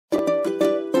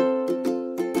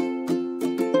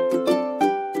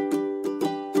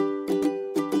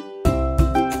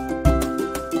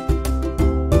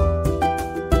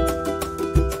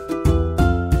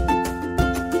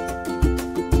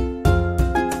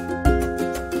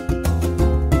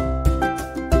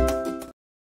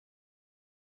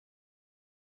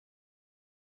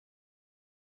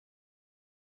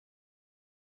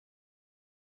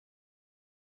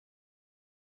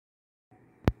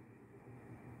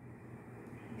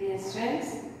Dear students,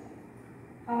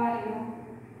 how are you?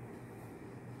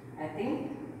 I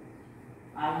think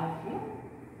all of you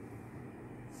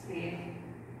safe.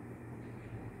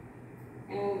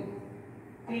 In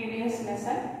previous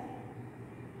lesson,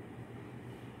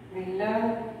 we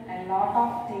learned a lot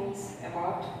of things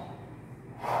about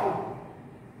food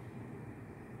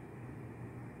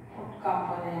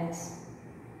components,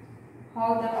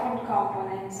 how the food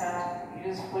components are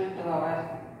useful to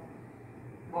our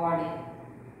body,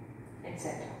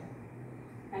 etc.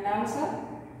 And also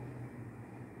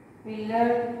we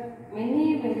learned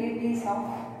many varieties of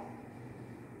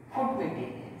food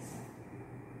materials,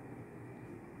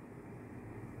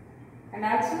 and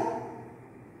also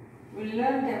we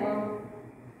learned about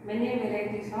many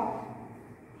varieties of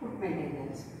food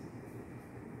materials.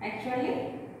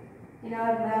 Actually, in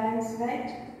our balanced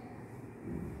diet,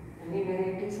 many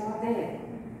varieties are there.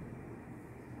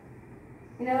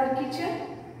 In our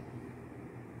kitchen,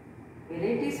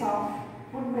 varieties of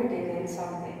food materials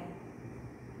are there.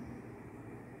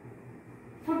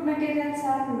 Food materials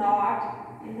are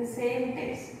not in the same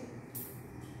taste.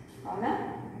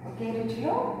 Avuna? Oke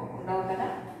ruchilo undavu kada.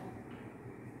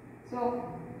 So,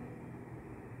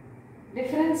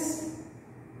 different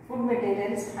food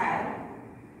materials have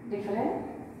different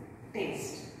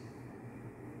taste.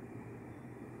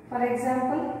 For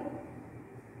example,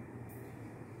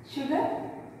 sugar,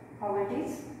 how it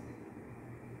is?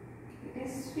 It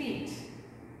is sweet.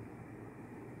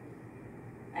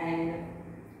 And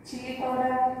chili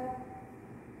powder,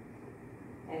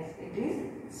 yes, it is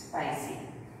spicy.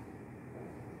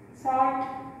 Salt,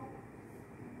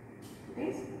 it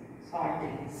is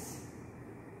saltiness.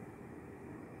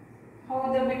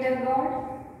 How the bitter gourd?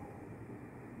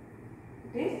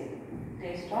 It is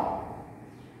taste of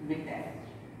bitter.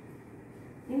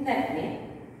 In that way,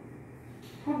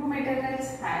 food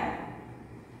materials have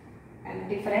a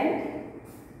different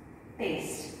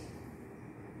taste.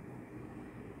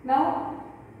 Now,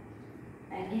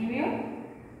 I give you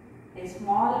a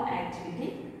small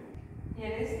activity.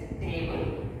 Here is the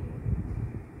table.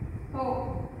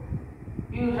 So,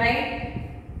 you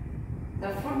write the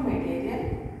food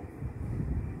material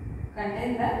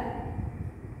contain the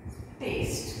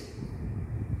taste.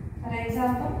 For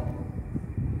example,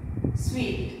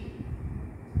 sweet.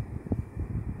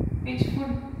 Which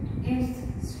food gives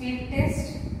sweet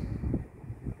taste?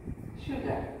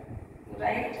 Sugar.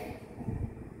 Right?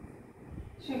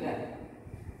 Sugar.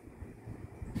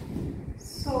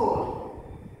 Sour.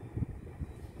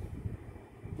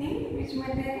 Think which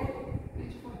material?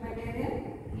 Which food material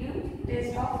gives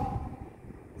taste of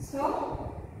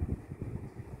sour?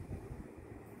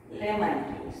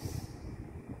 Lemon juice.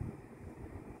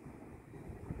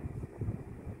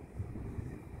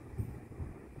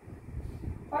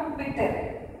 For bitter,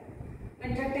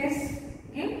 bitter taste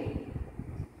give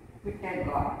bitter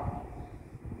gourd.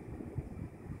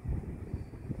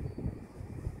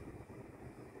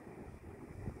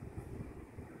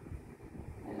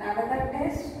 Another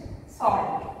taste,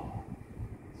 salt.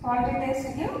 Salty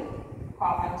taste give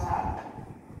common salt.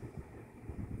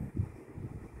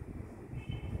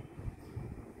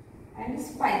 And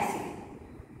spicy.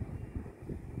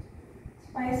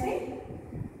 Spicy,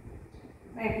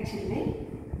 red chili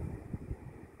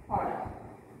powder.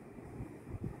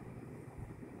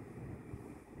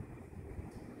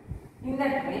 In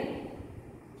that way,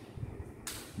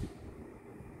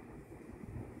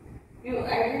 you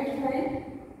identify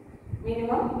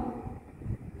minimum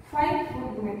 5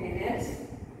 food materials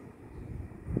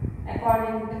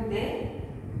according to their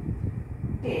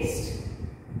taste.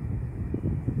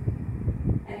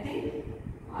 I think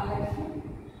all of you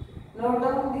note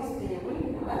down this table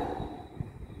in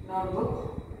our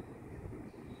notebook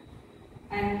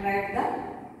and write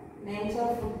the names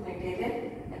of food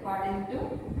material according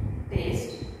to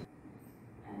taste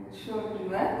and show to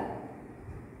your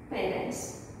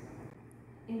parents.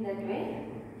 In that way,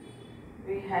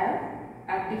 we have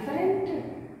a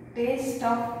different taste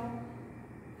of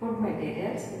food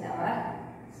materials in our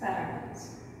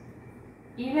surroundings.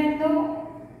 Even though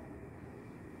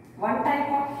one type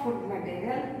of food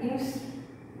material gives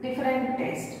different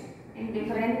taste in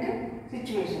different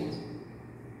situations.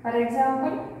 For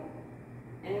example,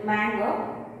 in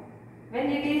mango, when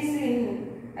it is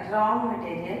in raw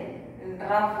material, in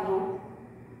raw fruit,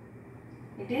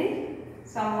 it is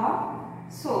somewhat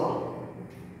sour.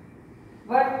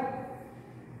 But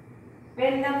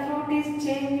when the fruit is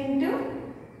changed into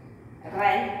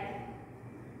ripe,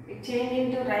 it change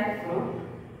into ripe fruit,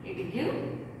 it gives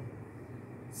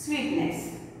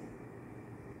sweetness.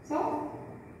 So,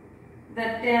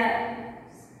 the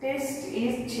taste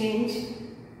is changed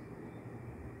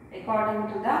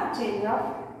according to the change of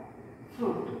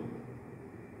fruit.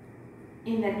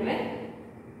 In that way,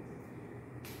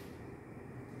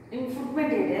 in food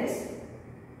materials,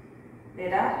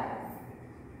 there are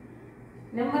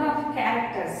number of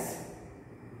characters,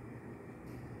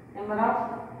 number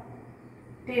of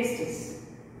tastes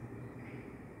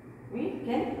we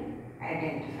can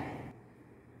identify,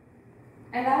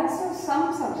 and also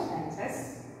some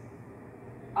substances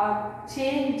are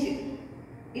change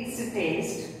its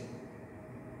taste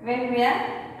when we are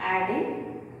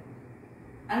adding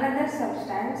another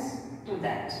substance to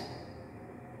that.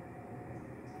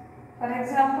 For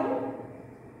example,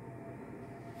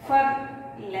 for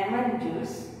lemon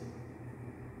juice,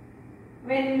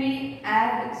 when we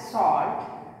add salt,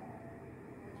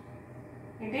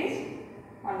 it is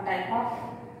one type of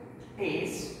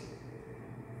taste.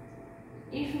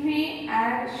 If we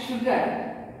add sugar,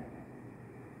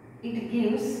 it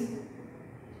gives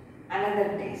another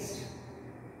taste.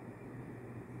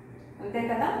 అంతే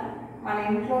కదా, మన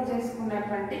ఇంట్లో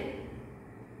చేసుకున్నటువంటి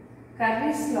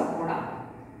కర్రీస్లో కూడా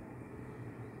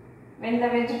when the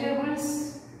vegetables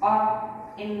are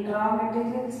in raw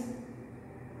materials,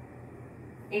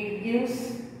 it gives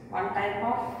one type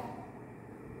of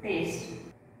taste.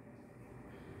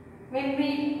 When we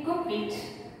cook it,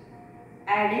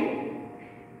 adding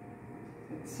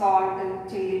salt,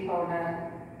 chili powder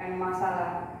and masala,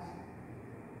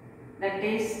 the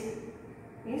taste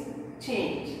is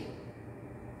changed.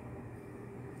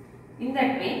 In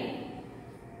that way,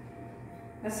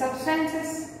 the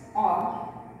substances are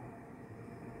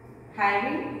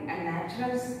having a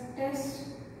natural taste,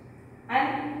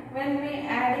 and when we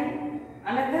adding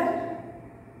another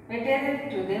material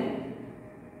to them,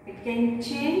 it can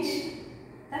change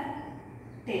the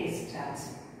taste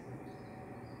also.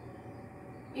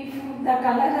 If the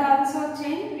color also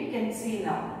change, we can see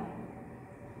now.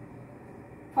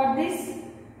 For this,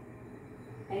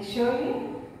 I show you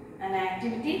an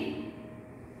activity.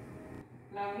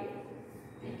 Now we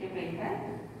take a paper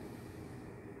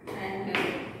and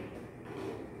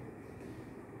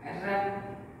rub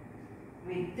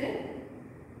with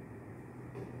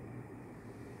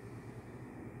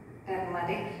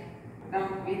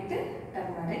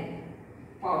turmeric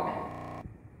powder.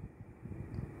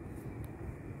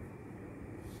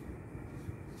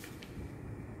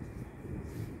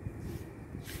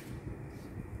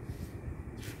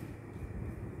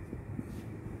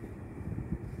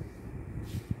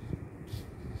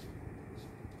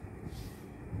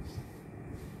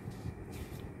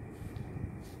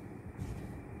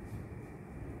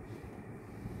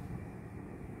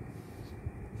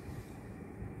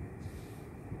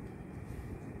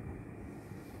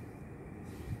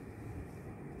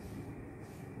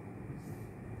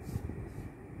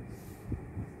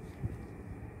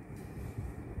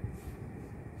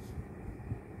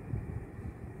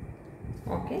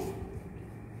 Okay.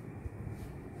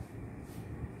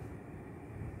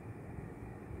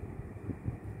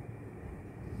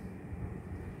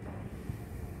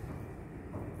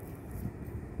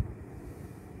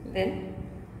 Then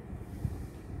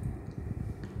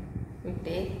we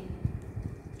take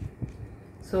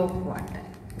soap water.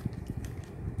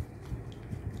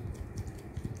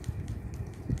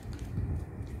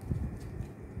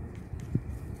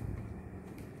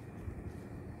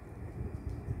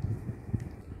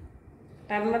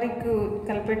 Turmeric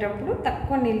కలిపేటప్పుడు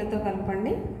తక్కువ నీళ్ళతో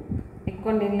కలపండి,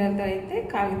 ఎక్కువ నీళ్ళతో అయితే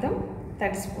కాగితం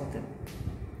తడిసిపోతుంది.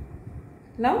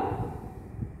 Now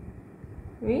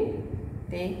we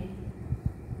take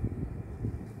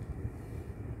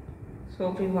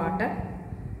soapy water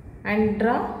and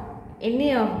draw any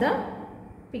of the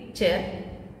picture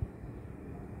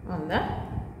on the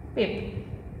paper.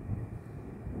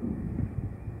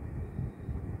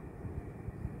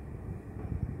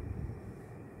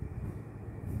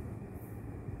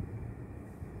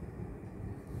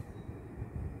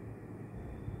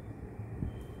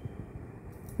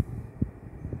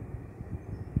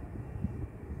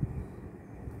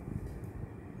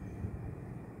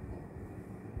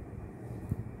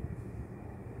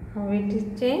 How it is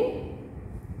changed?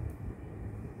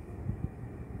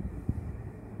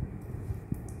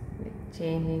 It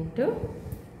change into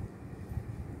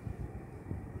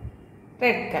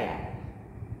red color.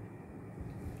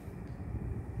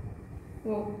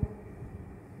 So,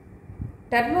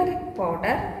 turmeric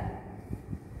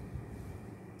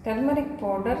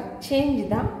powder change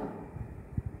the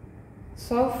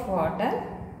soap water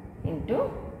into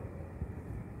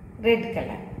red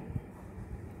color.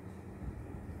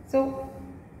 So,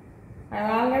 I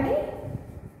already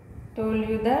told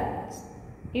you that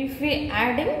if we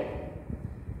adding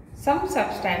some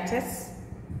substances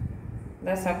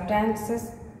the substances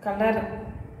color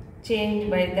change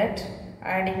by that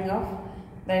adding of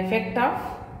the effect of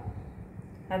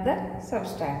other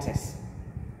substances.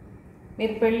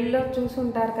 మీరు పెళ్ళిలో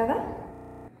చూసుంటారు కదా,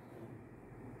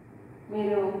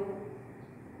 మీరు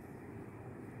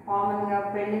కామన్గా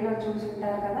పెళ్ళిలో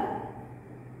చూసుంటారు కదా,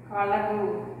 కాళ్ళకు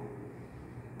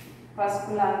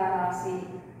పసుపులాగా రాసి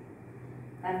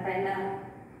దానిపైన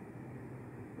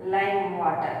లైమ్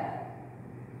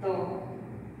వాటర్తో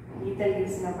గీతలు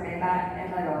గీసినప్పుడు ఎలాగా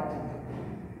అవుతుందో.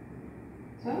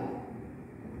 So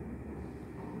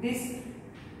this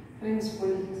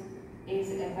principle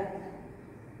is effect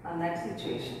on that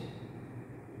situation.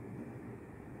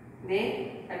 The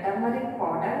turmeric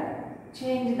powder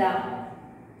change the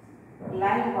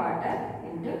lime water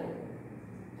into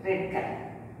red color.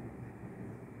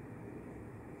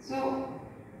 So,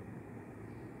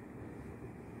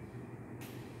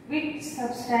 which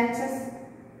substances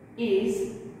is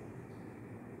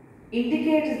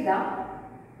indicates the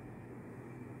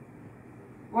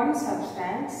one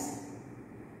substance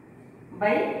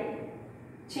by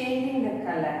changing the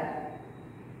color,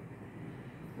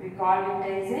 we call it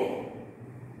as a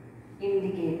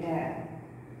indicator.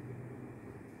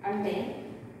 అంటే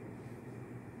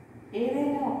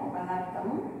ఏదైనా ఒక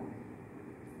పదార్థము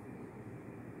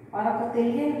మరొక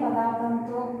తెలియని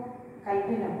పదార్థంతో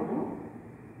కలిపినప్పుడు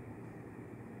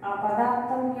ఆ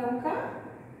పదార్థం యొక్క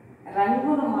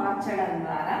రంగును మార్చడం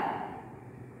ద్వారా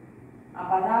ఆ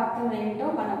పదార్థం ఏంటో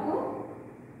మనకు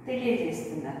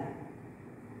తెలియజేస్తున్నారు.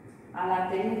 అలా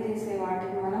తెలియజేసే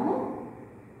వాటిని మనము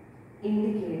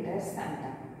ఇండికేటర్స్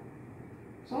అంటాం.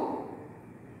 So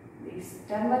this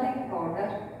turmeric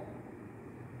powder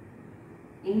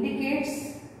indicates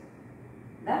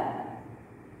the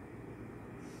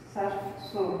Surf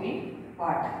సోపింగ్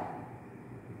water.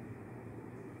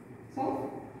 So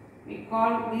we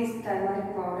call this turmeric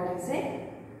powder as a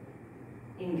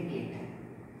indicator.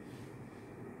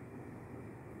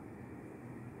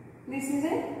 This is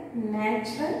a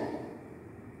natural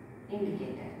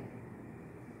indicator.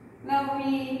 Now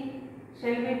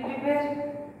shall we prepare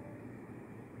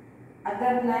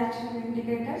other natural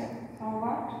indicators?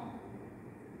 Somewhat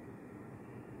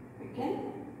we can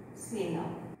see now.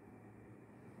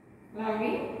 Now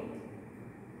we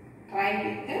try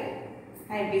with the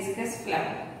hibiscus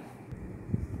flower.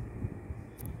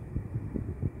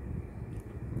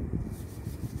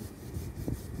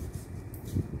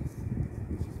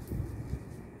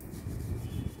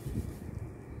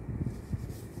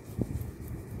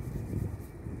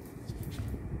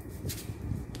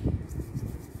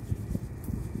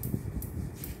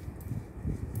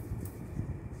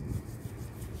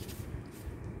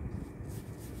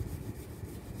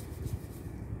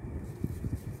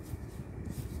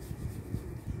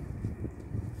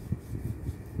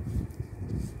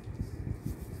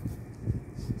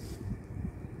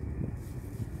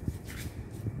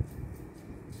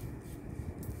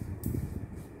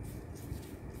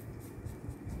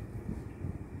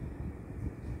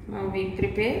 Now we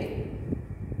prepare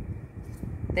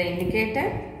the indicator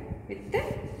with the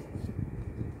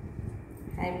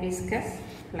hibiscus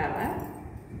flower.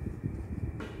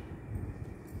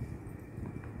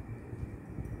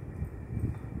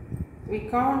 We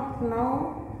can't now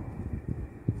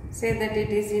say that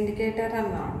it is indicator or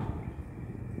not,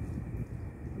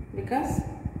 because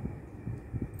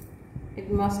it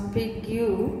must be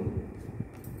give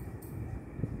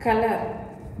color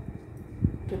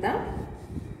to the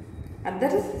other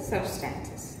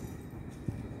substances.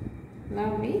 Now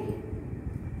we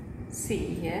see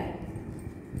here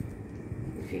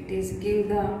if it is give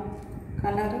the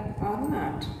color or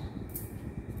not.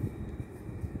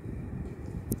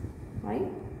 I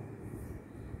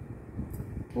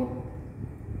put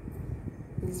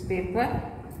this paper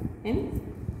in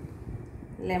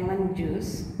lemon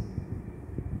juice.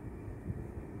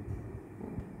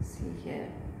 See here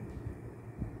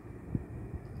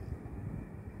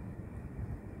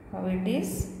how it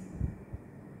is.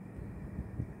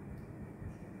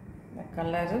 The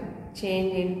color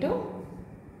change into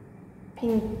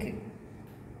pink.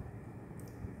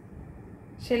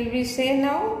 Shall we say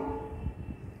now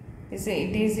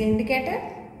it is indicator?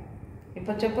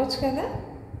 ఇప్పుడు చెప్పొచ్చు కదా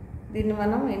దీన్ని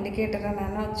మనం indicator అని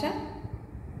అనవచ్చా?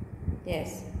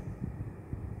 yes,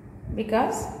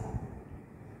 because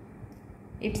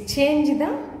it change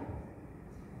the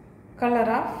color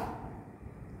of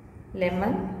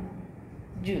lemon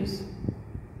juice.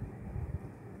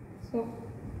 So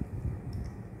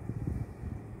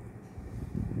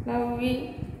now we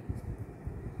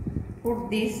put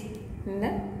this in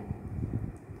the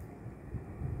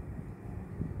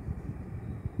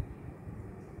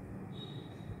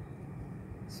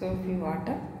soapy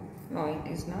water. No, it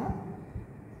is not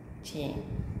changed,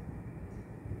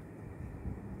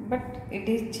 but it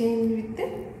is changed with the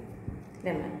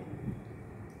lemon.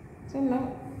 So now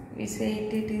we say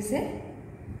it is a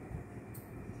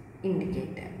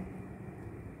indicator.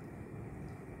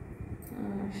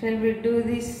 Shall we do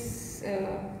this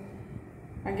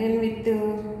again with the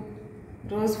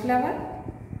rose flower?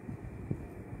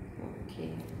 Okay.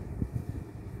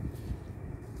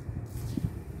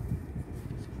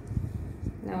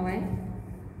 Now I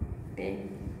take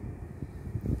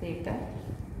paper.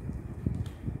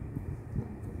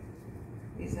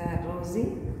 These are rosy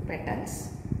petals.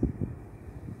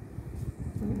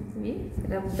 We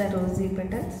rub the rosy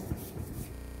petals.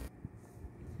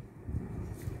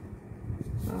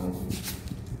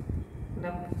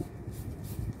 Rub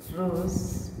rose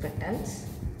petals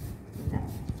in the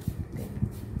paper.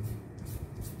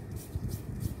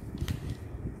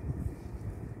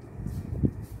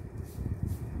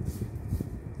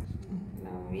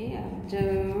 Now we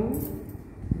observe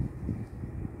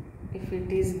if it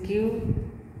is give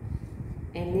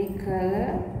any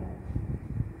color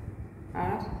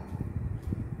or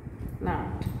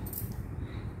not.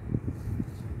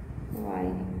 Why?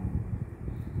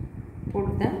 Put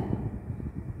the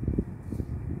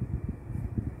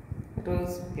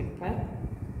rose pepper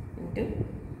into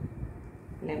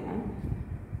lemon.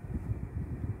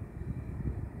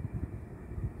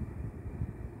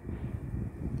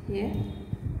 Here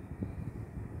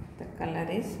the color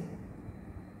is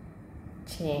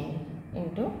changed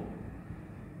into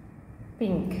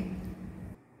pink.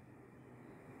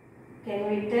 Can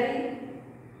we tell,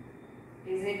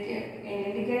 is it an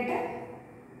indicator?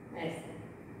 Yes.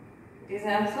 It is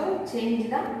also change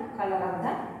the color of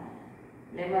the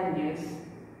lemon juice.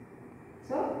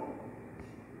 So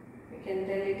we can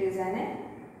tell it is an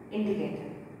indicator.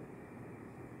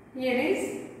 Here is,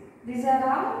 these are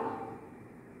all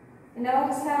in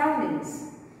our surroundings.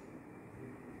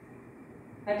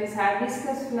 That is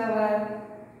hibiscus flower,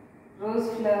 rose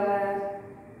flower,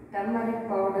 turmeric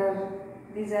powder.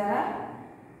 These are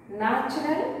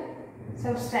natural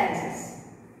substances.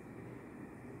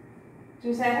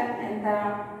 చూసారా ఎంత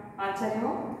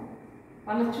ఆశ్చర్యమో?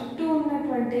 మన చుట్టూ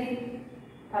ఉన్నటువంటి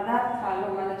పదార్థాలు,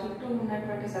 మన చుట్టూ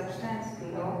ఉన్నటువంటి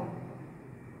సబ్స్టాన్స్లో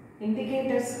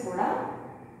indicators కూడా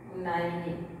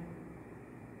ఉన్నాయి.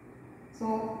 So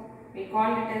we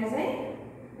call it as a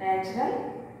natural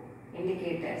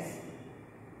indicators.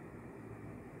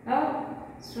 Now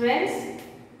students,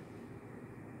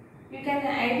 you can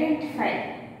identify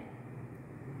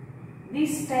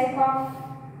this type of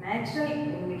natural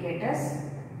indicators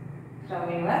from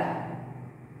your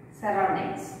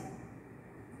surroundings.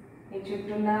 మీ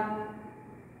చుట్టూ ఉన్న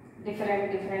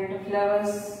different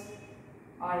flowers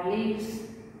or leaves,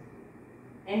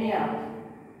 any of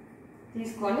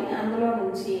తీసుకొని అందులో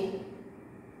నుంచి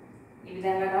ఈ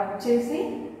విధంగా రబ్ చేసి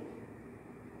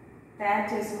తయారు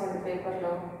చేసుకోండి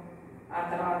పేపర్లో. ఆ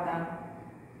తర్వాత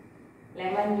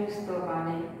లెమన్ జ్యూస్తో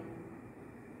కానీ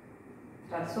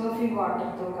సోఫీ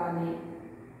వాటర్తో కానీ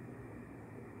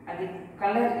అది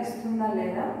కలర్ ఇస్తుందా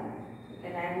లేదా you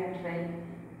can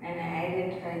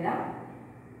identify the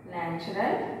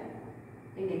natural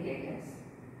indicators.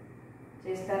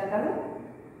 చేస్తారు కదా?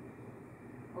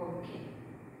 Okay.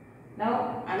 Now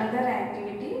another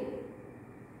activity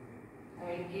I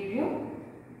will give you.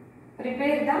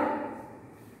 Prepare the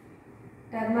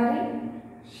turmeric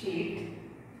sheet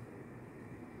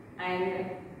and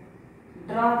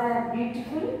draw the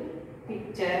beautiful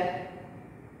picture